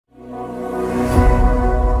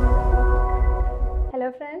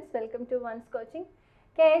welcome to Once Coaching.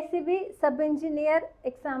 KSEB Sub Engineer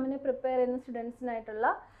Exam prepare in the students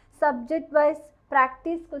subject wise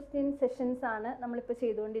practice question sessions aanu nammal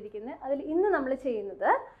cheyidondirikkunne adil innu nammal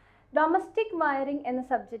cheyyunnathu domestic wiring enna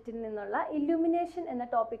subject il ninnulla illumination enna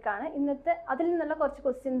topic aanu innathe adil ninnulla korchu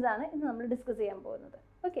questions aanu innu nammal discuss cheyan povunnathu.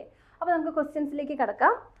 Okay, appo namukku questions like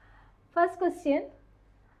kadakam. First question,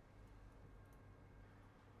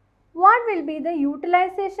 what will be the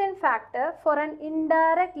utilization factor for an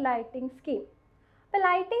indirect lighting scheme? The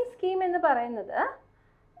lighting scheme in the പറയുന്നത്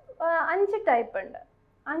 5 type ഉണ്ട്.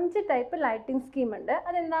 5 type lighting scheme ഉണ്ട്.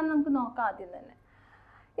 അതെന്താണെന്ന് നമുക്ക് നോക്കാം ആദ്യം തന്നെ.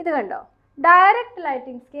 ഇത് കണ്ടോ? Direct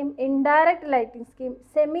lighting scheme, indirect lighting scheme,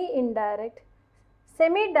 semi-indirect,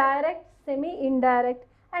 semi-direct, semi-indirect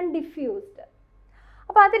and diffused.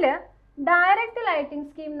 അപ്പോൾ അതിൽ direct lighting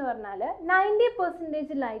scheme എന്ന് പറഞ്ഞാൽ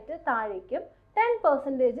 90% ലൈറ്റ് താഴേക്കും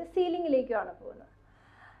 10% സീലിംഗിലേക്കുമാണ് പോകുന്നത്.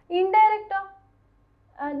 ഇൻഡയറക്റ്റോ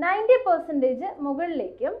 90%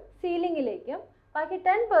 മുകളിലേക്കും സീലിംഗിലേക്കും ബാക്കി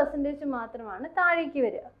 10% മാത്രമാണ് താഴേക്ക്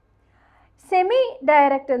വരിക. സെമി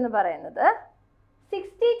ഡയറക്റ്റ് എന്ന് പറയുന്നത്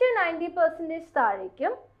 60 to 90%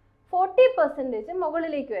 താഴേക്കും 40%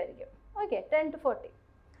 മുകളിലേക്കും ആയിരിക്കും. Okay, 10 to 40.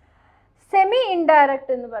 സെമി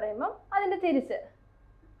ഇൻഡയറക്റ്റ് എന്ന് പറയുമ്പം അതിൻ്റെ തിരിച്ച്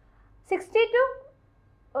 60 to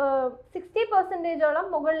 60%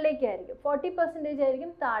 മുകളിലേക്കായിരിക്കും, 40%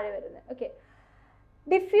 ആയിരിക്കും താഴെ വരുന്നത്. ഓക്കെ,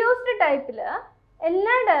 ഡിഫ്യൂസ്ഡ് ടൈപ്പിൽ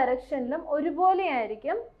എല്ലാ ഡയറക്ഷനിലും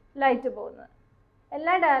ഒരുപോലെയായിരിക്കും ലൈറ്റ് പോകുന്നത്.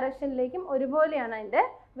 എല്ലാ ഡയറക്ഷനിലേക്കും ഒരുപോലെയാണ് അതിൻ്റെ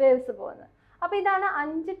വേവ്സ് പോകുന്നത്. അപ്പോൾ ഇതാണ്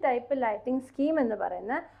 5 ടൈപ്പ് ലൈറ്റിംഗ് സ്കീം എന്ന്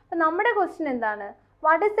പറയുന്നത്. അപ്പോൾ നമ്മുടെ ക്വസ്റ്റ്യൻ എന്താണ്?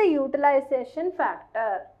 What is the utilisation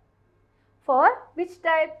factor for which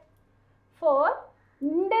type? Four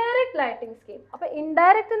indirect lighting scheme. അപ്പോൾ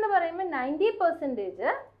ഇൻഡയറക്റ്റ് എന്ന് പറയുമ്പോൾ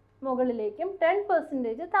 90% മുകളിലേക്കും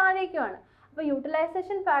 10% താഴേക്കുമാണ്. അപ്പോൾ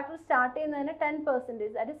യൂട്ടിലൈസേഷൻ ഫാക്ടർ സ്റ്റാർട്ട് ചെയ്യുന്നതിന് 10%,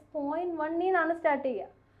 ദാറ്റ് ഈസ് 0.1 നിന്നാണ് സ്റ്റാർട്ട് ചെയ്യുക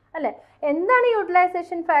അല്ലേ? എന്താണ്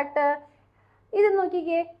യൂട്ടിലൈസേഷൻ ഫാക്ടർ? ഇത്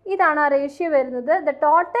നോക്കിക്കേ, ഇതാണ് ആ റേഷ്യോ വരുന്നത്. The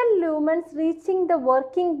total lumens reaching the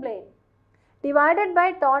working plain divided by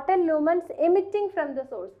total lumens emitting from the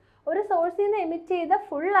source. ഒരു സോഴ്സിൽ നിന്ന് എമിറ്റ് ചെയ്ത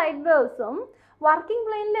ഫുൾ ലൈറ്റ് വേവ്സും വർക്കിംഗ്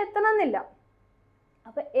പ്ലെയിനിൽ എത്തണമെന്നില്ല.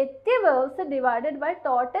 അപ്പോൾ എത്തിയ waves divided by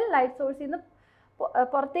total light സോഴ്സിൽ നിന്ന്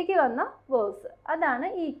പുറത്തേക്ക് വന്ന വേവ്സ്, അതാണ്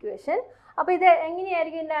ഈ ഇക്വേഷൻ. അപ്പോൾ ഇത്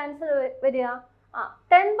എങ്ങനെയായിരിക്കും ഇതിൻ്റെ ആൻസർ വരിക?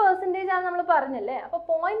 10% ആണ് നമ്മൾ പറഞ്ഞല്ലേ. അപ്പോൾ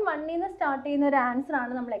 0.1 നിന്ന് സ്റ്റാർട്ട് ചെയ്യുന്ന ഒരു ആൻസർ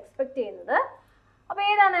ആണ് നമ്മൾ എക്സ്പെക്ട് ചെയ്യുന്നത്. അപ്പോൾ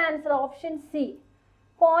ഏതാണ് ആൻസർ? ഓപ്ഷൻ സി,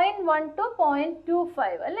 0.1 to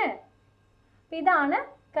 0.25 അല്ലേ? അപ്പോൾ ഇതാണ്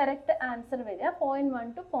കറക്റ്റ് ആൻസർ വരിക,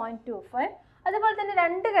 0.1 to 0.25. അതുപോലെ തന്നെ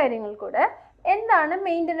 2 കാര്യങ്ങൾ കൂടെ. എന്താണ്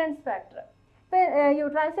മെയിൻ്റനൻസ് ഫാക്ടർ? ഇപ്പോൾ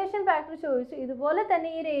യൂട്ടിലൈസേഷൻ ഫാക്ടർ ചോദിച്ചു, ഇതുപോലെ തന്നെ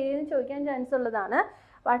ഈ ഒരു ഏരിയയിൽ ചോദിക്കാൻ ചാൻസ് ഉള്ളതാണ്.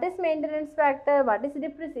 What is maintenance factor? What is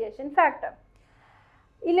depreciation factor?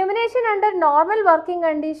 Illumination under normal working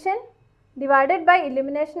condition divided by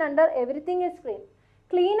illumination under everything is clean.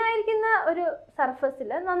 Clean ആയിരിക്കുന്ന ഒരു സർഫസിൽ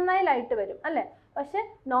നന്നായി ലൈറ്റ് വരും അല്ലേ? പക്ഷെ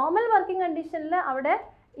നോർമൽ വർക്കിംഗ് കണ്ടീഷനിൽ അവിടെ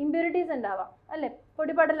ഇമ്പ്യൂരിറ്റീസ് ഉണ്ടാവാം അല്ലേ?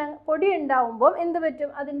 പൊടി ഉണ്ടാവുമ്പോൾ എന്ത്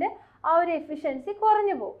പറ്റും? അതിൻ്റെ ആ ഒരു എഫിഷ്യൻസി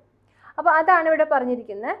കുറഞ്ഞു പോകും. അപ്പോൾ അതാണ് ഇവിടെ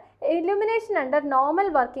പറഞ്ഞിരിക്കുന്നത്. Illumination under normal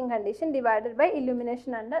working condition divided by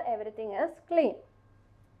illumination under everything is clean.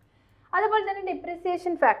 അതുപോലെ തന്നെ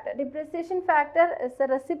depreciation factor. Depreciation factor is A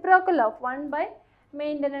reciprocal of 1 by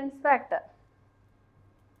maintenance factor.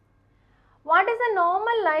 What is the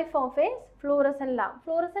normal life of A fluorescent lamp?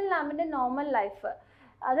 Fluorescent ലാമ്പിൻ്റെ normal life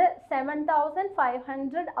അത്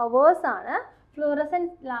 7500 hours ആണ്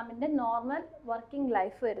fluorescent ലാമ്പിൻ്റെ normal working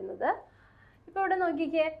life വരുന്നത്. ഇപ്പോൾ ഇവിടെ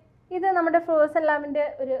നോക്കിക്കേ, ഇത് നമ്മുടെ ഫ്ലൂറസെൻ്റ് ലാമ്പിൻ്റെ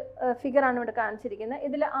ഒരു ഫിഗറാണ് ഇവിടെ കാണിച്ചിരിക്കുന്നത്.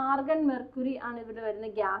 ഇതിൽ ആർഗൺ മെർക്കുറി ആണ് ഇവിടെ വരുന്ന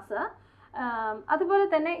ഗ്യാസ്. അതുപോലെ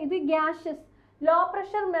തന്നെ ഇത് gaseous low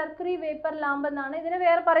pressure mercury vapour lamp എന്നാണ് ഇതിന്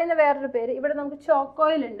പറയുന്ന വേറൊരു പേര്. ഇവിടെ നമുക്ക്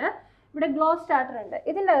ചോക്കോയിൽ ഉണ്ട്, ഇവിടെ ഗ്ലോ സ്റ്റാർട്ടർ ഉണ്ട്.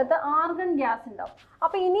 ഇതിൻ്റെ അകത്ത് ആർഗൺ ഗ്യാസ് ഉണ്ടാവും.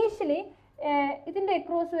 അപ്പോൾ ഇനീഷ്യലി ഇതിൻ്റെ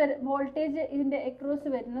എക്രോസ് വോൾട്ടേജ് ഇതിൻ്റെ എക്രോസ്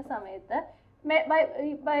വരുന്ന സമയത്ത്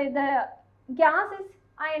the gas is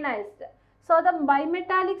ionised. So the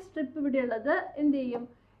bimetallic strip ഇവിടെ ഉള്ളത് എന്ത് ചെയ്യും?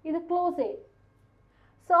 ഇത് ക്ലോസ് ചെയ്യും.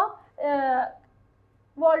 So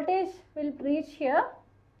voltage will reach here,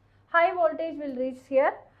 high voltage will reach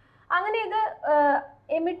here. അങ്ങനെ ഇത്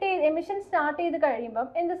എമിഷൻ സ്റ്റാർട്ട് ചെയ്ത് കഴിയുമ്പം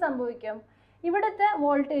എന്ത് സംഭവിക്കും? ഇവിടുത്തെ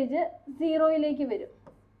വോൾട്ടേജ് 0യിലേക്ക് വരും.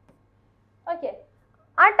 ഓക്കെ,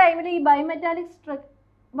 ആ ടൈമിൽ ഈ ബൈമെറ്റാലിക്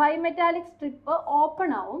സ്ട്രിപ്പ് ഓപ്പൺ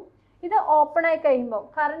ആവും. ഇത് ഓപ്പൺ ആയി കഴിയുമ്പം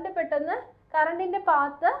കറണ്ടിൻ്റെ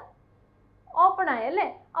പാത്ത് ഓപ്പൺ ആയി അല്ലേ?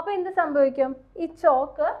 അപ്പോൾ എന്ത് സംഭവിക്കും? ഈ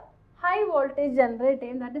ചോക്ക് ഹൈ വോൾട്ടേജ് ജനറേറ്റ്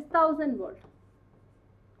ചെയ്യും, that is 1000 volt.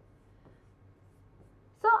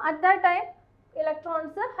 So at that time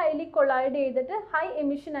electrons highly collide ചെയ്തിട്ട് ഹൈ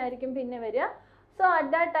എമിഷൻ ആയിരിക്കും പിന്നെ വരിക. So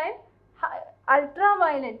at that time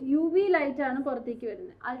ultraviolet UV light ആണ് പുറത്തേക്ക്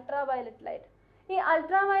വരുന്നത്. Ultraviolet light. ഈ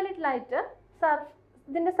അൾട്രാവയലറ്റ് ലൈറ്റ്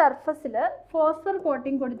ഇതിൻ്റെ സർഫസിൽ ഫോസ്ഫർ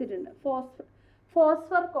കോട്ടിംഗ് കൊടുത്തിട്ടുണ്ട്.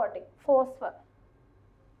 Phosphor coating. ഫോസ്ഫർ.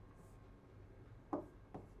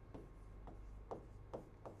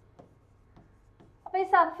 അപ്പോൾ ഈ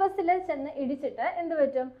സർഫസിൽ ചെന്ന് ഇടിച്ചിട്ട് എന്ത്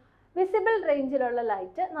പറ്റും? വിസിബിൾ റേഞ്ചിലുള്ള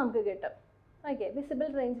ലൈറ്റ് നമുക്ക് കിട്ടും. Okay, visible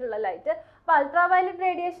റേഞ്ചിലുള്ള light. അപ്പോൾ അൾട്രാവയലറ്റ്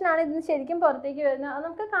റേഡിയേഷൻ ആണ് ഇതിന് ശരിക്കും പുറത്തേക്ക് വരുന്നത്. അത്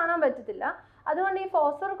നമുക്ക് കാണാൻ പറ്റത്തില്ല. അതുകൊണ്ട് ഈ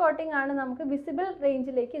ഫോസ്ഫർ കോട്ടിംഗ് ആണ് നമുക്ക് വിസിബിൾ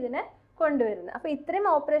റേഞ്ചിലേക്ക് ഇതിനെ കൊണ്ടുവരുന്നത്. അപ്പോൾ ഇത്രയും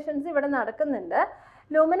ഓപ്പറേഷൻസ് ഇവിടെ നടക്കുന്നുണ്ട്.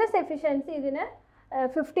 ലൂമിനസ് എഫിഷ്യൻസി ഇതിന്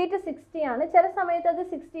 50 to 60 ആണ്. ചില സമയത്ത് അത്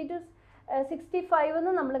 60 to 65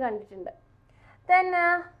 എന്ന് നമ്മൾ കണ്ടിട്ടുണ്ട്. ദെൻ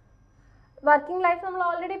വർക്കിംഗ് ലൈഫ് നമ്മൾ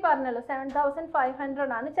ഓൾറെഡി പറഞ്ഞല്ലോ,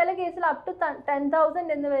 7500 ആണ്. ചില കേസിൽ അപ് ടു 10,000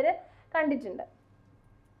 എന്ന് വരെ കണ്ടിട്ടുണ്ട്.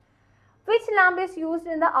 Which lamp is used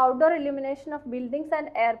in the outdoor illumination of buildings and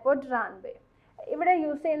airport runway? ഇവിടെ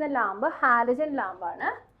യൂസ് ചെയ്യുന്ന ലാമ്പ് ഹാലജൻ ലാമ്പാണ്.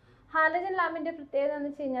 ഹാലജൻ ലാമ്പിൻ്റെ പ്രത്യേകത എന്ന്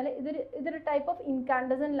വെച്ച് കഴിഞ്ഞാൽ ഇതൊരു ടൈപ്പ് ഓഫ്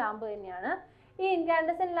ഇൻകാൻഡസൻ ലാമ്പ് തന്നെയാണ്. ഈ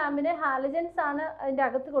ഇൻകാൻഡസൻ ലാമ്പിന് ഹാലജൻസ് ആണ് അതിൻ്റെ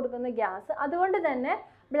അകത്ത് കൊടുക്കുന്ന ഗ്യാസ്. അതുകൊണ്ട് തന്നെ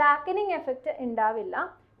ബ്ലാക്കനിങ് എഫക്റ്റ് ഉണ്ടാവില്ല.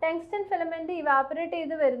 ടെങ്സ്റ്റൻ ഫിലമെൻറ്റ് ഇവാപ്പറേറ്റ്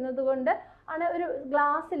ചെയ്ത് വരുന്നത് കൊണ്ട് ആണ് ഒരു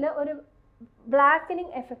ഗ്ലാസ്സിൽ ഒരു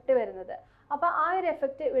ബ്ലാക്കനിങ് എഫക്റ്റ് വരുന്നത്. അപ്പോൾ ആ ഒരു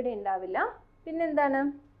എഫക്റ്റ് ഇവിടെ ഉണ്ടാവില്ല. പിന്നെന്താണ്,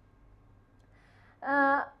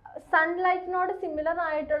 സൺലൈറ്റിനോട് സിമിലർ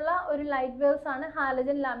ആയിട്ടുള്ള ഒരു ലൈറ്റ് വേവ്സ് ആണ്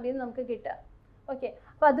ഹാലജൻ ലാമ്പിൽ നിന്ന് നമുക്ക് കിട്ടുക. ഓക്കെ,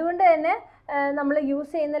 അപ്പോൾ അതുകൊണ്ട് തന്നെ നമ്മൾ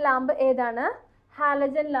യൂസ് ചെയ്യുന്ന ലാമ്പ് ഏതാണ്?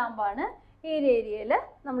 ഹാലജൻ ലാമ്പാണ് ഈ ഒരു ഏരിയയിൽ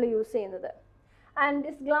നമ്മൾ യൂസ് ചെയ്യുന്നത്. And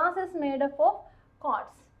this glass is made up of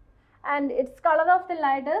quartz and its colour of the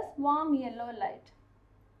light is warm yellow light.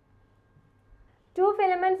 Two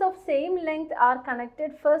filaments of same length are connected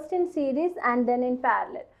first in series and then in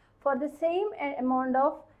parallel. For the same amount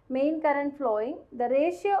of main current flowing, the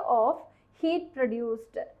ratio of heat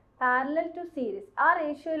produced parallel to series. ആ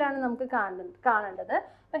റേഷ്യോയിലാണ് നമുക്ക് കാണേണ്ടത്.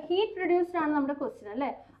 അപ്പോൾ heat produced ആണ് നമ്മുടെ question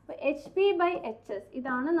അല്ലേ. അപ്പോൾ HP/HS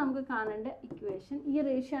ഇതാണ് നമുക്ക് കാണേണ്ട ഇക്വേഷൻ. ഈ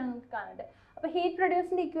റേഷ്യോ ആണ് നമുക്ക് കാണേണ്ടത്. അപ്പോൾ ഹീറ്റ്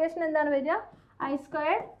പ്രൊഡ്യൂസിൻ്റെ ഇക്വേഷൻ എന്താണ് വരിക?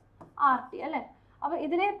 I²RT അല്ലേ. അപ്പോൾ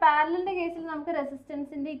ഇതിനെ പാരലലിൻ്റെ കേസിൽ നമുക്ക്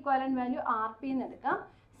റെസിസ്റ്റൻസിൻ്റെ ഇക്വാലന്റ് വാല്യൂ RP എന്ന് എടുക്കാം.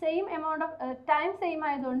 Same amount of time same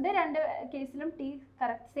ആയതുകൊണ്ട് രണ്ട് കേസിലും T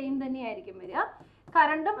കറക്റ്റ് സെയിം തന്നെയായിരിക്കും വരിക.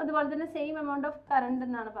 കറണ്ടും അതുപോലെ തന്നെ സെയിം എമൗണ്ട് ഓഫ് കറണ്ട്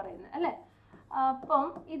എന്നാണ് പറയുന്നത് അല്ലേ. അപ്പം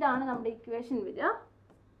ഇതാണ് നമ്മുടെ ഇക്വേഷൻ വരിക.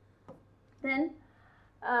 Then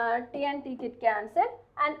T and T get cancel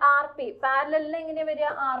and RP പാരലലിൽ എങ്ങനെയാണ് വരിക?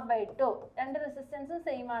 R/2. രണ്ട് റെസിസ്റ്റൻസും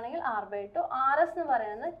സെയിം ആണെങ്കിൽ R/2. RS എന്ന്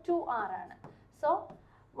പറയുന്നത് 2R ആണ്. സോ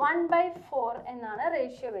 1/4 എന്നാണ്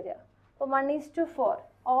റേഷ്യോ വരിക. അപ്പോൾ 1:4.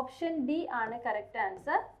 ഓപ്ഷൻ D ആണ് കറക്റ്റ്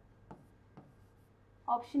ആൻസർ.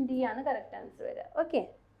 ഓപ്ഷൻ D ആണ് കറക്റ്റ് ആൻസർ വരിക. Okay,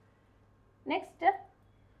 next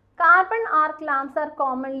carbon arc lamps R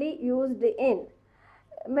commonly used in.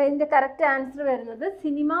 ഇതിൻ്റെ കറക്റ്റ് ആൻസർ വരുന്നത്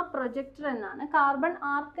സിനിമ പ്രൊജക്ടർ എന്നാണ്. കാർബൺ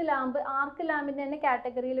ആർക്ക് ലാമ്പിൻ്റെ തന്നെ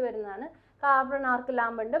കാറ്റഗറിയിൽ വരുന്നതാണ്. കാർബൺ ആർക്ക്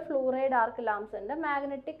ലാമ്പ് ഉണ്ട്, ഫ്ലൂറൈഡ് ആർക്ക് ലാംപ്സ് ഉണ്ട്,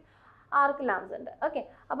 മാഗ്നറ്റിക് ആർക്ക് ലാംപ്സ് ഉണ്ട്. ഓക്കെ,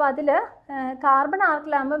 അപ്പോൾ അതിൽ കാർബൺ ആർക്ക്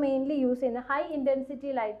ലാമ്പ് മെയിൻലി യൂസ് ചെയ്യുന്ന ഹൈ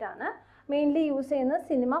ഇൻറ്റൻസിറ്റി ലൈറ്റ് ആണ്. മെയിൻലി യൂസ് ചെയ്യുന്നത്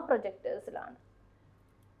cinema പ്രൊജക്ടേഴ്സിലാണ്.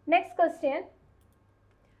 Next question,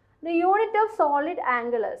 the unit of solid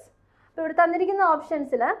ആംഗിളേഴ്സ്. അപ്പോൾ ഇവിടെ തന്നിരിക്കുന്ന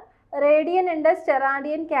ഓപ്ഷൻസിൽ റേഡിയൻ ഉണ്ട്,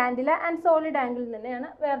 സ്റ്റെറാഡിയൻ, കാൻഡില ആൻഡ് സോളിഡ് ആംഗിൾ തന്നെയാണ്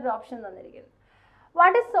വേറൊരു ഓപ്ഷൻ തന്നിരിക്കുന്നത്.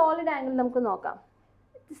 വാട്ട് ഈസ് സോളിഡ് ആംഗിൾ നമുക്ക് നോക്കാം.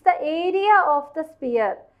 It's the area of the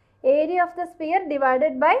sphere. Area of the sphere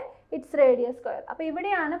divided by it's radius square. അപ്പോൾ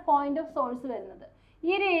ഇവിടെയാണ് പോയിന്റ് ഓഫ് സോഴ്സ് വരുന്നത്. ഈ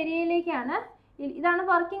ഒരു ഏരിയയിലേക്കാണ്, ഇതാണ്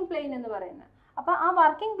വർക്കിംഗ് പ്ലെയിൻ എന്ന് പറയുന്നത്. അപ്പോൾ ആ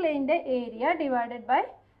working പ്ലെയിൻ്റെ area divided by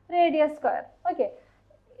radius square. Okay,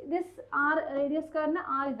 this R radius സ്ക്വയറിന്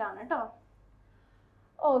R ഇതാണ് കേട്ടോ.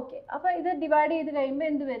 ഓക്കെ, അപ്പോൾ ഇത് ഡിവൈഡ് ചെയ്ത് കഴിയുമ്പോൾ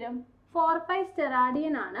എന്ത് വരും? 4π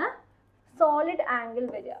സ്റ്റെറാഡിയൻ ആണ് സോളിഡ് ആംഗിൾ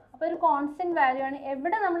വരിക. അപ്പോൾ ഒരു കോൺസ്റ്റൻറ്റ് വാല്യൂ ആണ്.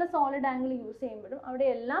 എവിടെ നമ്മൾ സോളിഡ് ആംഗിൾ യൂസ് ചെയ്യുമ്പോഴും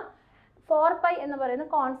അവിടെയെല്ലാം 4π എന്ന് പറയുന്ന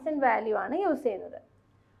കോൺസ്റ്റൻറ്റ് വാല്യൂ ആണ് യൂസ് ചെയ്യുന്നത്.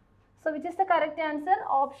 So which is the correct answer?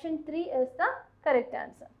 Option 3 is the correct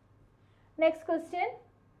answer. Next question.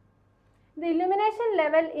 The illumination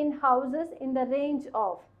level in houses in the range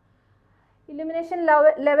of. Illumination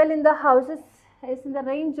level in the houses is in the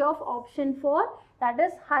range of option 4, that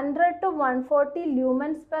is 100 to 140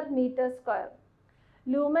 lumens per meter square.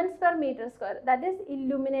 Lumens per meter square, that is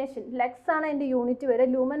illumination. Lux ആണ് അതിൻ്റെ unit വരെ.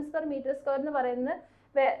 lumens per meter square എന്ന് പറയുന്നത്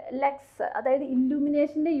lux, അതായത്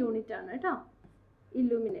ഇല്ലുമിനേഷൻ്റെ unit ആണ് കേട്ടോ.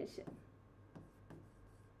 Illumination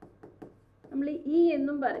നമ്മൾ E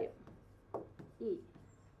എന്നും പറയും. E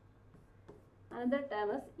another term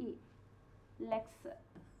is E, lux.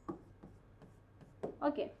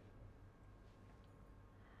 Okay,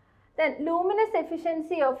 then luminous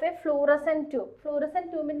efficiency of a fluorescent tube. Fluorescent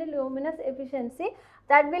tube in the luminous efficiency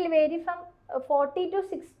that will vary from 40 to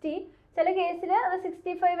 60 ചില കേസിൽ അത്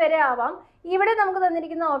 65 വരെ ആവാം. ഇവിടെ നമുക്ക്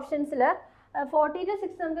തന്നിരിക്കുന്ന ഓപ്ഷൻസിൽ 40 to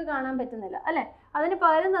 6 നമുക്ക് കാണാൻ പറ്റുന്നില്ല അല്ലേ. അതിന്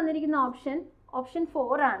പകരം തന്നിരിക്കുന്ന ഓപ്ഷൻ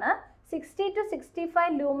 4 ആണ്. 60 to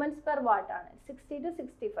 65 ലൂമൻസ് പെർ വാട്ട് ആണ്. 60 to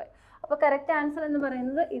 65. അപ്പോൾ കറക്റ്റ് ആൻസർ എന്ന്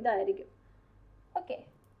പറയുന്നത് ഇതായിരിക്കും. Okay.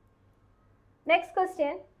 Next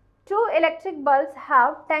question. 2 electric bulbs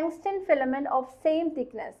have tungsten filament of same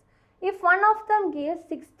thickness. If one of them gives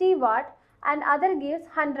 60 watt and other gives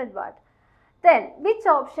 100 watt, then which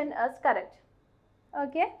option is correct?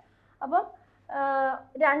 Okay. അപ്പം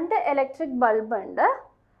 2 electric bulb ഉണ്ട്.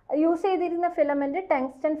 Use ചെയ്തിരിക്കുന്ന filament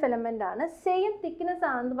tungsten filament ആണ്. Same thickness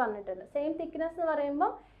ആണെന്ന് പറഞ്ഞിട്ടുണ്ട്. Same thickness എന്ന്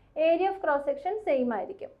പറയുമ്പോൾ area of cross section same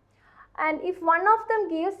ആയിരിക്കും. And if one of them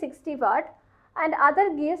gives 60 what and other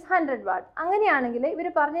gives 100 what, അങ്ങനെയാണെങ്കിൽ ഇവർ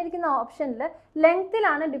പറഞ്ഞിരിക്കുന്ന ഓപ്ഷനിൽ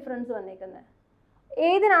ലെങ്ത്തിലാണ് ഡിഫറൻസ് വന്നിരിക്കുന്നത്.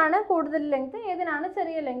 ഏതിനാണ് കൂടുതൽ ലെങ്ത്ത്, ഏതിനാണ്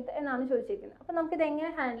ചെറിയ ലെങ്ത്ത് എന്നാണ് ചോദിച്ചിരിക്കുന്നത്. അപ്പോൾ നമുക്കിത്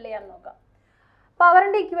എങ്ങനെ ഹാൻഡിൽ ചെയ്യാൻ നോക്കാം.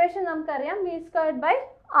 പവറിൻ്റെ ഇക്വേഷൻ നമുക്കറിയാം,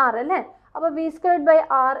 V²/R അല്ലേ. അപ്പോൾ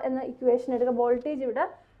V²/R എന്ന ഇക്വേഷൻ എടുക്കുക. വോൾട്ടേജ് ഇവിടെ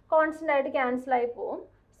കോൺസ്റ്റൻ്റ് ആയിട്ട് ക്യാൻസൽ ആയി പോവും.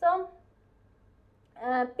 സോ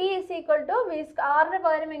P = ആറിന്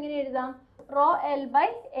പകരം എങ്ങനെ എഴുതാം?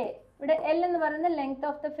 ρl/A. ഇവിടെ L എന്ന് പറയുന്നത് length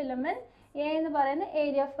of the filament, A എന്ന് പറയുന്നത്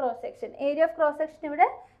area of cross section. Area of cross section ഇവിടെ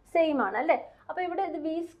സെയിം ആണ് അല്ലേ. അപ്പോൾ ഇവിടെ ഇത്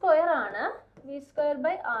V² ആണ്,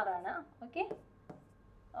 V²/R ആണ്. ഓക്കെ.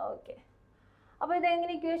 അപ്പോൾ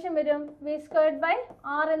ഇതെങ്ങനെ ഇക്വേഷൻ വരും?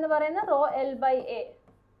 V²/R എന്ന് പറയുന്നത് ρl/A.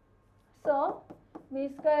 സോ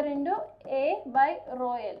V² ×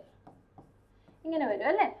 A/ρl ഇങ്ങനെ വരും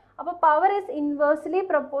അല്ലേ. അപ്പോൾ power is inversely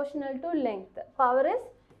proportional to length. Power is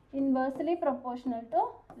inversely proportional to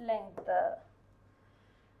length.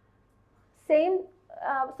 Same.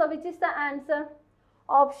 So which is the answer?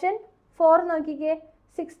 Option 4 നോക്കിക്കേ.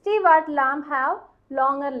 60 watt lamp have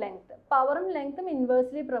longer length. പവറും ലെങ്ത്തും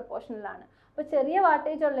ഇൻവേഴ്സ്ലി പ്രൊപ്പോർഷണൽ ആണ്. അപ്പോൾ ചെറിയ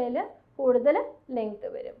വാട്ടേജ് ഉള്ളതിൽ കൂടുതൽ ലെങ്ത്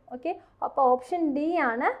വരും. ഓക്കെ. അപ്പോൾ ഓപ്ഷൻ ഡി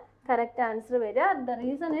ആണ് കറക്റ്റ് ആൻസർ വരിക. The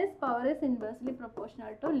reason is power is inversely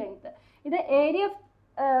proportional to length. ഇത് area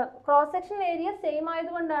cross section area same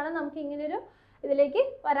ആയതുകൊണ്ടാണ് നമുക്ക് ഇങ്ങനൊരു ഇതിലേക്ക്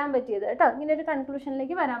വരാൻ പറ്റിയത് കേട്ടോ, ഇങ്ങനൊരു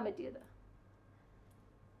കൺക്ലൂഷനിലേക്ക് വരാൻ പറ്റിയത്.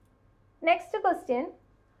 Next question.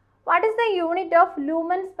 What is the unit of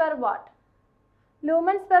lumens per what?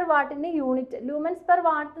 Lumens per വാട്ടിൻ്റെ unit. Lumens per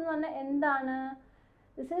what എന്ന് പറഞ്ഞാൽ എന്താണ്?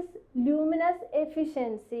 This is luminous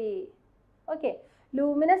efficiency. Okay.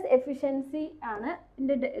 Luminous efficiency ആണ്,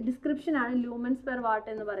 ഇതിൻ്റെ ഡിസ്ക്രിപ്ഷൻ ആണ് ലൂമൻസ് പെർ വാട്ട്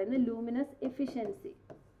എന്ന് പറയുന്നത്. Luminous efficiency.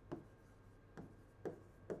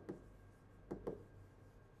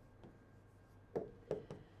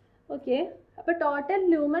 ഓക്കെ. അപ്പോൾ total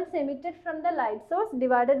lumens emitted from the light source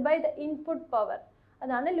divided by the input power,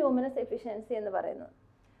 അതാണ് ലൂമിനസ് എഫിഷ്യൻസി എന്ന് പറയുന്നത്.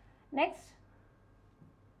 Next.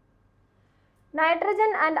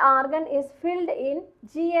 Nitrogen and argon is filled in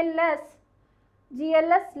GLS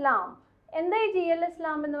lamp. എന്താ ഈ GLS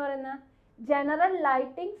ലാമ്പ് എന്ന് പറയുന്നത്? General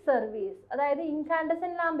lighting service. അതായത്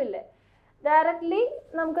incandescent ലാമ്പില്ലേ, directly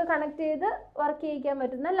നമുക്ക് കണക്ട് ചെയ്ത് വർക്ക് ചെയ്യിക്കാൻ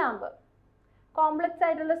പറ്റുന്ന ലാമ്പ്. കോംപ്ലക്സ്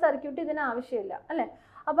ആയിട്ടുള്ള സർക്യൂട്ട് ഇതിന് ആവശ്യമില്ല അല്ലേ.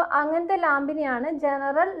 അപ്പോൾ അങ്ങനത്തെ ലാമ്പിനെയാണ്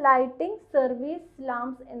ജനറൽ ലൈറ്റിംഗ് സർവീസ്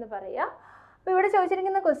ലാംപ്സ് എന്ന് പറയുക. അപ്പോൾ ഇവിടെ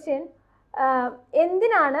ചോദിച്ചിരിക്കുന്ന ക്വസ്റ്റ്യൻ,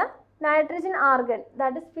 എന്തിനാണ് nitrogen argon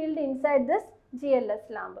that is filled inside this GLS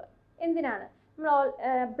lamp? എന്തിനാണ്? നമ്മൾ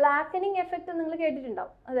ബ്ലാക്കനിങ് എഫക്റ്റ് നിങ്ങൾ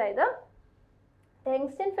കേട്ടിട്ടുണ്ടാവും. അതായത്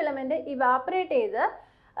ടങ്സ്റ്റൺ ഫിലമെൻറ്റ് ഇവാപ്പറേറ്റ് ചെയ്ത്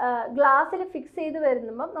ഗ്ലാസ്സിൽ ഫിക്സ് ചെയ്ത്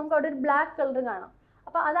വരുമ്പോൾ നമുക്ക് അവിടെ ഒരു ബ്ലാക്ക് കളർ കാണാം.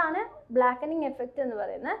 അപ്പോൾ അതാണ് ബ്ലാക്കനിങ് എഫക്റ്റ് എന്ന്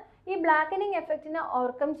പറയുന്നത്. ഈ ബ്ലാക്കനിങ് എഫക്റ്റിനെ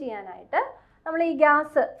ഓവർകം ചെയ്യാനായിട്ട് നമ്മൾ ഈ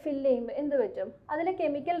ഗ്യാസ് ഫില്ല് ചെയ്യുമ്പോൾ എന്ത് പറ്റും? അതിൽ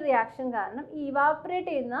കെമിക്കൽ റിയാക്ഷൻ കാരണം ഈ ഇവാപ്പറേറ്റ്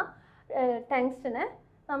ചെയ്യുന്ന ടങ്സ്റ്റനെ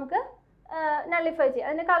നമുക്ക് നള്ളിഫൈ ചെയ്യാം,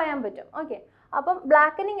 അതിനെ കളയാൻ പറ്റും. ഓക്കെ. അപ്പം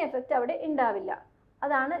ബ്ലാക്കനിങ് എഫക്റ്റ് അവിടെ ഉണ്ടാവില്ല.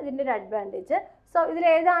 അതാണ് ഇതിൻ്റെ ഒരു അഡ്വാൻറ്റേജ്. സോ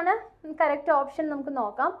ഇതിലേതാണ് കറക്റ്റ് ഓപ്ഷൻ നമുക്ക്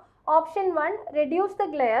നോക്കാം. Option 1 reduce the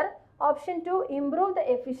glare, option 2 improve the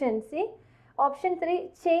efficiency, option 3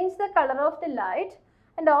 change the colour of the light,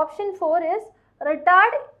 and option 4 is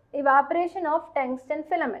retarded evaporation of tungsten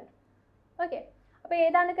filament. Okay. അപ്പോൾ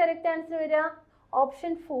ഏതാണ് കറക്റ്റ് ആൻസർ വരിക?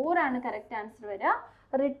 ഓപ്ഷൻ 4 ആണ് correct answer വരിക.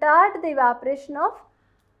 Retarded the evaporation of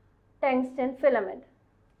tungsten filament.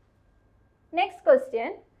 Next question.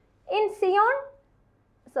 In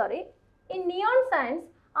neon signs,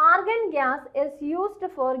 argon gas is used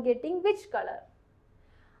for getting which color?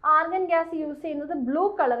 Argon gas use ചെയ്യുന്നത് blue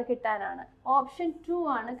colour കിട്ടാനാണ്. Option 2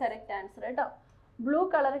 ആണ് correct answer കേട്ടോ. Blue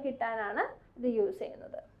colour കിട്ടാനാണ് ഇത് use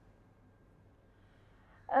ചെയ്യുന്നത്.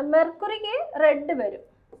 മെർക്കുറിക്ക് red വരും.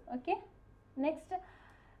 Okay. Next.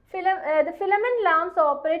 The filament lamps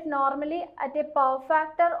operate normally at a power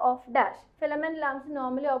factor of dash. Filament lamps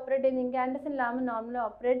normally operate in incandescent lamp normally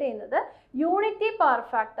operate ചെയ്യുന്നത് unity power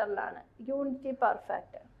ഫാക്ടറിലാണ്. Unity power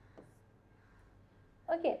factor.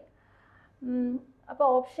 Okay. അപ്പോൾ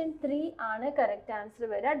option 3 ആണ് correct answer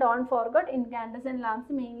വരിക. Don't forgot, incandescent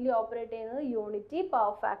lamps mainly operate ചെയ്യുന്നത് unity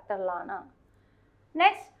power ഫാക്ടറിലാണ്.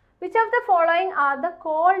 Next, which of the following are the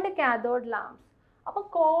called cathode lamps? അപ്പോൾ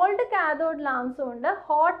called cathode ലാംപ്സും ഉണ്ട്,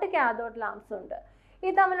 hot cathode ലാംപ്സും ഉണ്ട്.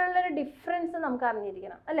 ഇത് തമ്മിലുള്ളൊരു difference നമുക്ക്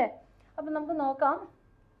അറിഞ്ഞിരിക്കണം അല്ലേ? അപ്പം നമുക്ക് നോക്കാം.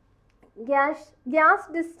 ഗ്യാസ്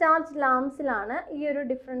ഡിസ്ചാർജ് ലാംപ്സിലാണ് ഈ ഒരു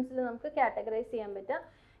ഡിഫറൻസിൽ നമുക്ക് കാറ്റഗറൈസ് ചെയ്യാൻ പറ്റുക.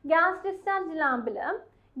 ഗ്യാസ് ഡിസ്ചാർജ് ലാമ്പിൽ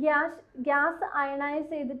ഗ്യാസ് അയണൈസ്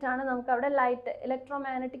ചെയ്തിട്ടാണ് നമുക്ക് അവിടെ ലൈറ്റ്,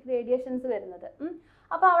 ഇലക്ട്രോമാഗ്നറ്റിക് റേഡിയേഷൻസ് വരുന്നത്.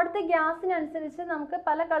 അപ്പോൾ അവിടുത്തെ ഗ്യാസിനനുസരിച്ച് നമുക്ക്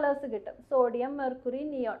പല കളേഴ്സ് കിട്ടും, സോഡിയം, മെർക്കുറി,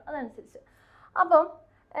 നിയോൺ, അതനുസരിച്ച്. അപ്പം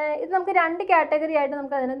ഇത് നമുക്ക് 2 കാറ്റഗറി ആയിട്ട്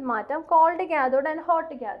നമുക്ക് അതിനെ മാറ്റാം, called cathode and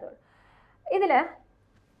hot cathode. ഇതിൽ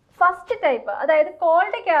ഫസ്റ്റ് ടൈപ്പ്, അതായത്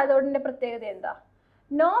കോൾഡ് കാഥോഡിൻ്റെ പ്രത്യേകത എന്താ?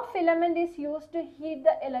 No filament is use to heat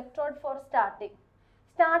the electrode four starting.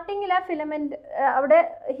 സ്റ്റാർട്ടിങ്ങിൽ ആ ഫിലമെൻറ്റ് അവിടെ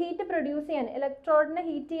ഹീറ്റ് പ്രൊഡ്യൂസ് ചെയ്യാൻ, ഇലക്ട്രോഡിനെ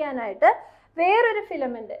ഹീറ്റ് ചെയ്യാനായിട്ട് വേറൊരു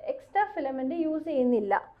ഫിലമെൻറ്റ്, എക്സ്ട്രാ ഫിലമെൻറ്റ് യൂസ്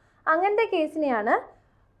ചെയ്യുന്നില്ല. അങ്ങനത്തെ കേസിനെയാണ്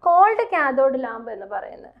കോൾഡ് കാഥോഡ് ലാമ്പ് എന്ന്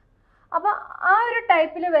പറയുന്നത്. അപ്പോൾ ആ ഒരു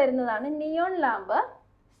ടൈപ്പിൽ വരുന്നതാണ് neon lamp,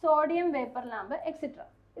 sodium vapour lamp, etcetera.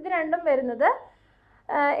 ഇത് രണ്ടും വരുന്നത്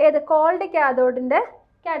ഏത് കോൾഡ് കാഥോഡിൻ്റെ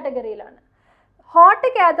കാറ്റഗറിയിലാണ്. ഹോട്ട്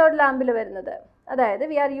കാഥോഡ് ലാമ്പിൽ വരുന്നത്, അതായത്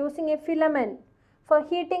V are using A filament for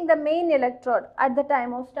heating the main electrode at the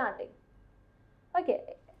time of starting. Okay,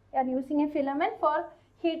 you are using a filament for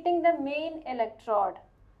heating the main electrode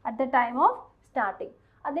at the time of starting.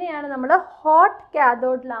 അതിനെയാണ് നമ്മൾ hot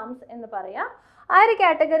cathode lamps എന്ന് പറയുക. ആ ഒരു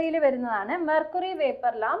കാറ്റഗറിയിൽ വരുന്നതാണ് mercury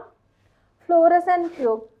vapour lamp, fluorescent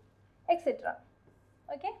tube, etcetera.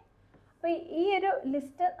 Okay, അപ്പോൾ ഈ ഒരു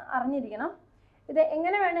ലിസ്റ്റ് അറിഞ്ഞിരിക്കണം. ഇത്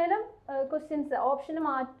എങ്ങനെ വേണേലും ക്വസ്റ്റ്യൻസ് ഓപ്ഷന്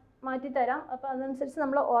മാറ്റി തരാം. അപ്പോൾ അതനുസരിച്ച്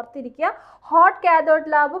നമ്മൾ ഓർത്തിരിക്കുക. Hot cathode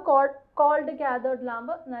lamp, called cathode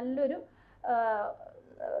lamp നല്ലൊരു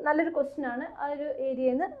ക്വസ്റ്റ്യൻ ആണ്. ആ ഒരു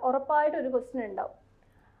ഏരിയയിൽ നിന്ന് ഉറപ്പായിട്ട് ഒരു ക്വസ്റ്റ്യൻ ഉണ്ടാവും.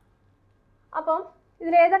 അപ്പം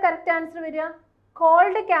ഇതിലേതാ കറക്റ്റ് ആൻസർ വരിക?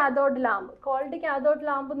 Called cathode lamp. Called cathode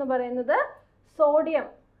lamp എന്ന് പറയുന്നത് സോഡിയം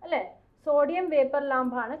അല്ലേ, സോഡിയം വേപ്പർ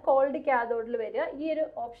ലാമ്പാണ് കോൾഡ് കാഥോഡിൽ വരിക ഈ ഒരു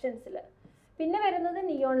ഓപ്ഷൻസിൽ. പിന്നെ വരുന്നത്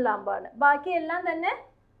നിയോൺ ലാമ്പാണ്. ബാക്കിയെല്ലാം തന്നെ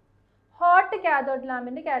ഹോട്ട് കാഥോഡ്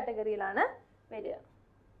ലാമ്പിൻ്റെ കാറ്റഗറിയിലാണ് വരിക.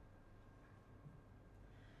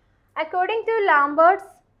 According to Lambert's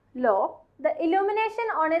law, the illumination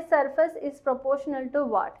on a surface is proportional to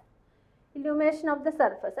what? Illumination of the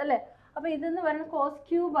surface അല്ലേ? അപ്പോൾ ഇതെന്ന് പറയുന്നത് cos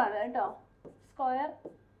ക്യൂബ് ആണ് കേട്ടോ, സ്ക്വയർ.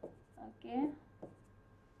 ഓക്കെ,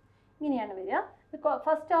 ഇങ്ങനെയാണ് വരിക.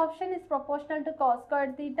 First option is proportional to cos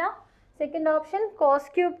squared theta, second option cos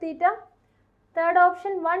cube theta, third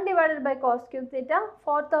option 1 divided by cos cube theta,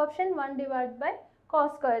 fourth option 1 divided by cos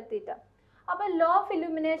square theta. അപ്പോൾ law of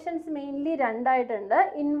illuminations mainly രണ്ടായിട്ടുണ്ട്,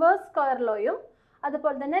 inverse square ലോയും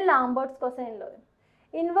അതുപോലെ തന്നെ ലാംബർട്ട്സ് cosine ലോയും.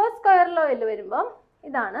 Inverse square ലോയിൽ വരുമ്പം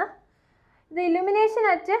ഇതാണ്, ഇത് illumination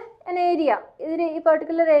at an area. ഇതിൽ ഈ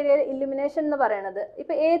particular ഏരിയയിൽ illumination എന്ന് പറയുന്നത്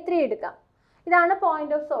ഇപ്പോൾ A3 എടുക്കാം. ഇതാണ്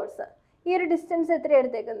പോയിന്റ് ഓഫ് സോഴ്സ്. ഈ ഒരു ഡിസ്റ്റൻസ് എത്ര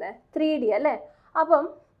എടുത്തേക്കുന്നത്? 3D അല്ലേ? അപ്പം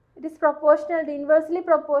it is proportional to, inversely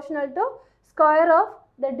proportional to square of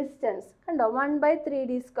the distance. കണ്ടോ,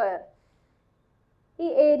 1/3D സ്ക്വയർ. ഈ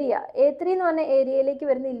ഏരിയ A3 എന്ന് പറഞ്ഞ ഏരിയയിലേക്ക്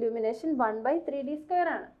വരുന്ന ഇല്യൂമിനേഷൻ 1/3D സ്ക്വയർ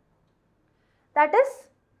ആണ്. That is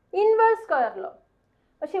inverse square law.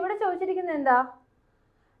 പക്ഷെ ഇവിടെ ചോദിച്ചിരിക്കുന്നത് എന്താ?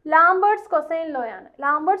 ലാംബർട്ട്സ് കൊസൈൻ ലോ ആണ്.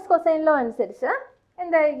 ലാംബർട്ട്സ് കൊസൈൻ ലോ അനുസരിച്ച്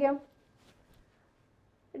എന്തായിരിക്കും?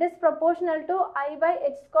 It is proportional to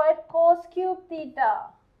I/h² cos cube theta.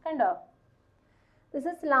 കണ്ടോ, this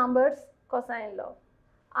is ലാംബർട്ട്സ് cosine law.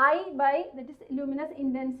 that is luminous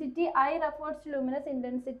intensity. I refers to luminous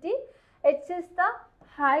intensity, h is the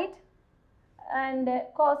height, and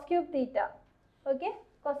cos cube theta. Okay,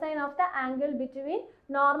 cosine of the angle between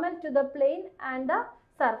normal to the plane and the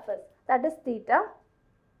surface, that is theta.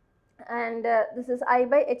 And this is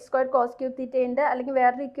I/h² cos cube theta ഉണ്ട്. അല്ലെങ്കിൽ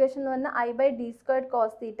വേറൊരു equation എന്ന് പറഞ്ഞാൽ I/d²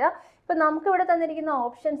 cos theta. ഇപ്പോൾ നമുക്ക് ഇവിടെ തന്നിരിക്കുന്ന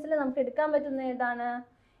ഓപ്ഷൻസിൽ നമുക്ക് എടുക്കാൻ പറ്റുന്ന ഏതാണ്?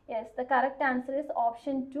 Yes, the correct answer is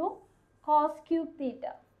option 2, cos cube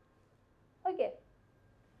theta. Okay.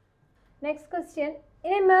 Next question.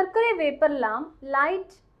 In a mercury vapor lamp,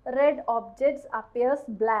 light red objects appears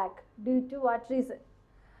black due to what reason?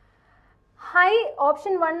 High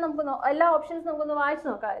option 1 നമുക്ക് എല്ലാ ഓപ്ഷൻസ് നമുക്കൊന്ന് വായിച്ച്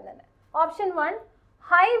നോക്കാം തന്നെ. Option 1,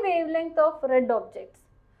 high wavelength of red objects.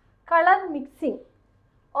 Color mixing.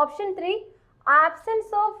 Option 3,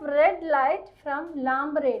 absence of red light from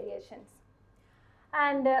lamp radiations.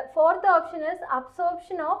 And fourth option is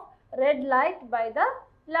absorption of red light by the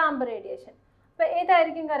lamp radiation. അപ്പോൾ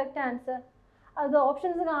ഏതായിരിക്കും correct answer? അത്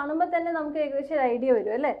options കാണുമ്പോൾ തന്നെ നമുക്ക് ഏകദേശം ഒരു idea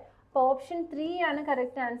വരും അല്ലേ? അപ്പോൾ ഓപ്ഷൻ 3 ആണ്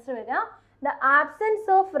കറക്റ്റ് ആൻസർ വരിക. the absence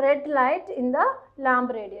of red light in the lamp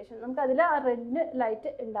radiation. നമുക്ക് അതിൽ ആ റെഡ്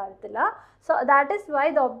ലൈറ്റ് ഉണ്ടാകത്തില്ല. So that is why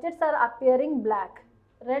the objects are appearing black.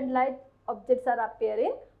 Red light objects are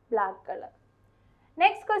appearing black color.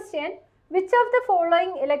 Next question, which of the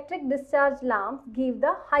following electric discharge lamps give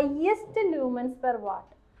the highest lumens per watt?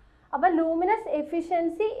 അപ്പോൾ luminous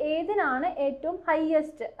efficiency ഏതിനാണ് ഏറ്റവും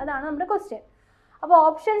highest? അതാണ് നമ്മുടെ question. അപ്പോൾ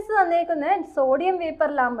options തന്നേക്കുന്നത് sodium vapour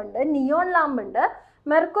lamp ഉണ്ട്, neon lamp ഉണ്ട്,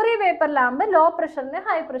 mercury vapour lamp, law പ്രഷറിന്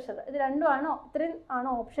high pressure. ഇത് രണ്ടുമാണ്, ഇത്രയും ആണ്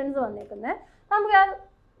ഓപ്ഷൻസ് വന്നേക്കുന്നത്. നമുക്ക് ആ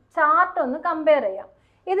ചാർട്ട് ഒന്ന് കമ്പയർ ചെയ്യാം.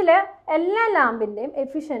 ഇതിൽ എല്ലാ ലാമ്പിൻ്റെയും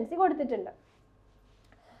എഫിഷ്യൻസി കൊടുത്തിട്ടുണ്ട്.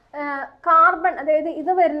 കാർബൺ, അതായത്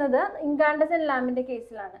ഇത് വരുന്നത് ഇൻകാൻഡസെന്റ് ലാമ്പിൻ്റെ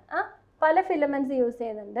കേസിലാണ്. പല ഫിലമെൻറ്റ്സ് യൂസ്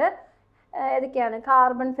ചെയ്യുന്നുണ്ട്. ഏതൊക്കെയാണ്?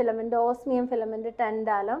 Carbon filament, osmium filament,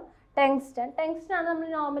 tantalum, tungsten ആണ് നമ്മൾ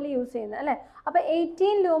നോർമലി യൂസ് ചെയ്യുന്നത് അല്ലേ. അപ്പോൾ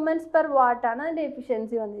 18 ലൂമൻസ് പെർ വാട്ടാണ് അതിൻ്റെ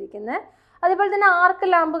എഫിഷ്യൻസി വന്നിരിക്കുന്നത്. അതുപോലെ തന്നെ ആർക്ക്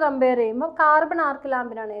ലാമ്പ് കമ്പയർ ചെയ്യുമ്പോൾ കാർബൺ ആർക്ക്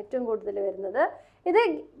ലാമ്പിനാണ് ഏറ്റവും കൂടുതൽ വരുന്നത്. ഇത്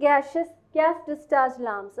ഗ്യാസ് ഡിസ്ചാർജ്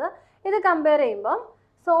ലാംപ്സ്. ഇത് കമ്പയർ ചെയ്യുമ്പോൾ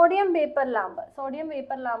സോഡിയം വേപ്പർ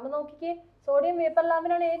ലാമ്പ് നോക്കിക്കേ, സോഡിയം വേപ്പർ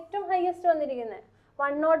ലാമ്പിനാണ് ഏറ്റവും ഹയസ്റ്റ് വന്നിരിക്കുന്നത്.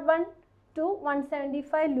 101 to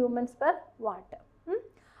 175 ലൂമൻസ് പെർ വാട്ട്.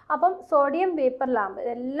 അപ്പം സോഡിയം വേപ്പർ ലാമ്പ്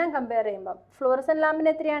ഇതെല്ലാം കമ്പയർ ചെയ്യുമ്പം ഫ്ലോറസെൻറ്റ് ലാമ്പിന്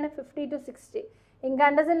എത്രയാണ്? 50 to 60.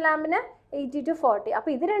 ഇൻകാൻഡസെൻറ്റ് ലാമ്പിന് 80 to 40.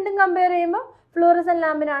 അപ്പോൾ ഇത് രണ്ടും കമ്പയർ ചെയ്യുമ്പോൾ ഫ്ലോറസെൻറ്റ്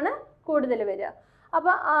ലാമ്പിനാണ് കൂടുതൽ വരിക.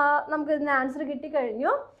 അപ്പോൾ നമുക്ക് ഇതിന് ആൻസർ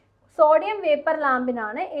കിട്ടിക്കഴിഞ്ഞു. സോഡിയം വേപ്പർ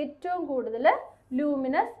ലാമ്പിനാണ് ഏറ്റവും കൂടുതൽ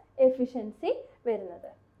ലൂമിനസ് എഫിഷ്യൻസി വരുന്നത്.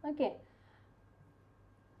 ഓക്കെ.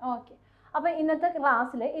 അപ്പോൾ ഇന്നത്തെ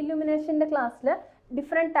ക്ലാസ്സിൽ ഇല്ലുമിനേഷൻ്റെ ക്ലാസ്സിൽ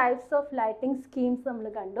different types of lighting schemes നമ്മൾ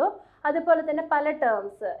കണ്ടു. അതുപോലെ തന്നെ പല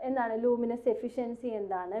ടേംസ്, എന്താണ് ലൂമിനസ് എഫിഷ്യൻസി,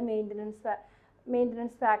 എന്താണ്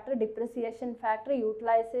maintenance factor, depreciation factor,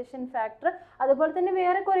 utilisation factor, അതുപോലെ തന്നെ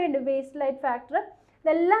വേറെ കുറേ ഉണ്ട്, വേസ്റ്റ് ലൈറ്റ് ഫാക്ടർ.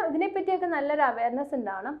 ഇതെല്ലാം ഇതിനെപ്പറ്റിയൊക്കെ നല്ലൊരു അവയർനെസ്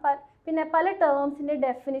ഉണ്ടാവണം. പിന്നെ പല ടേംസിൻ്റെ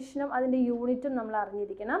ഡെഫിനിഷനും അതിൻ്റെ യൂണിറ്റും നമ്മൾ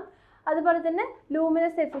അറിഞ്ഞിരിക്കണം. അതുപോലെ തന്നെ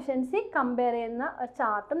ലൂമിനസ് എഫിഷ്യൻസി കമ്പയർ ചെയ്യുന്ന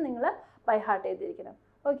ചാർട്ടും നിങ്ങൾ ബൈ ഹാർട്ട് ചെയ്തിരിക്കണം.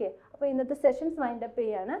 ഓക്കെ. അപ്പോൾ ഇന്നത്തെ സെഷൻസ് വൈൻഡ് അപ്പ്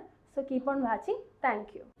ചെയ്യാണ്. So keep on watching.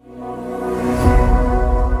 Thank you.